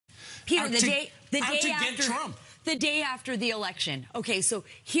Peter, the day after Trump. The day after the election. Okay, so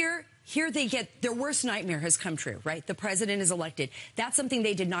here they get their worst nightmare has come true, right? The president is elected. That's something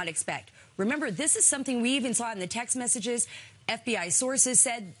they did not expect. Remember, this is something we even saw in the text messages. FBI sources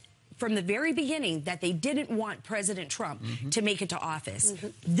said from the very beginning that they didn't want President Trump to make it to office.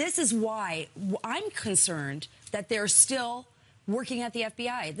 This is why I'm concerned that they're still working at the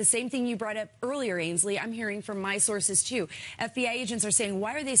FBI. The same thing you brought up earlier, Ainsley, I'm hearing from my sources too. FBI agents are saying,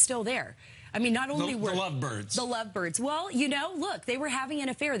 why are they still there? I mean, not only were... The lovebirds. The lovebirds. Well, you know, look, they were having an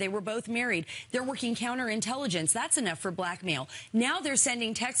affair. They were both married. They're working counterintelligence. That's enough for blackmail. Now they're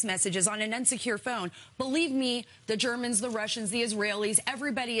sending text messages on an unsecure phone. Believe me, the Germans, the Russians, the Israelis,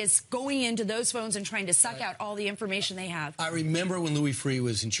 everybody is going into those phones and trying to suck out all the information they have. I remember when Louis Freeh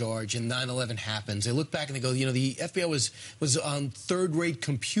was in charge and 9/11 happens. They look back and they go, you know, the FBI was on third-rate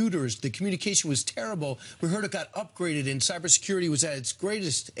computers. The communication was terrible. We heard it got upgraded and cybersecurity was at its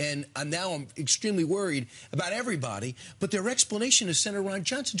greatest. And now I'm extremely worried about everybody, but their explanation of Senator Ron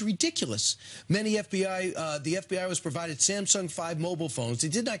Johnson's ridiculous. The FBI was provided Samsung 5 mobile phones. They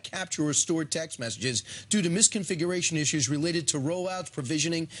did not capture or store text messages due to misconfiguration issues related to rollouts,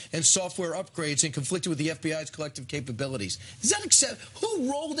 provisioning, and software upgrades and conflicted with the FBI's collective capabilities. Does that accept?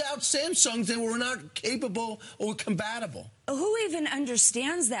 Who rolled out Samsungs that were not capable or compatible? Who even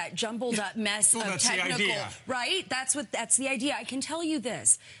understands that jumbled up mess of technical, right? That's the idea. I can tell you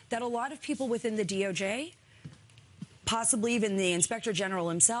this, that a lot of people within the DoJ, possibly even the Inspector General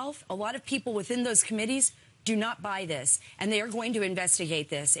himself, a lot of people within those committees do not buy this, and they are going to investigate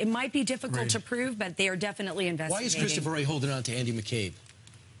this. It might be difficult to prove, but they are definitely investigating. Why is Christopher Wray holding on to Andy McCabe?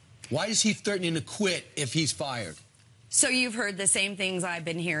 Why is he threatening to quit if he's fired? So you've heard the same things I've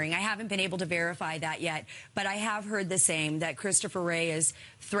been hearing. I haven't been able to verify that yet, but I have heard the same, that Christopher Wray is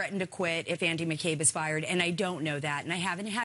threatened to quit if Andy McCabe is fired, and I don't know that, and I haven't had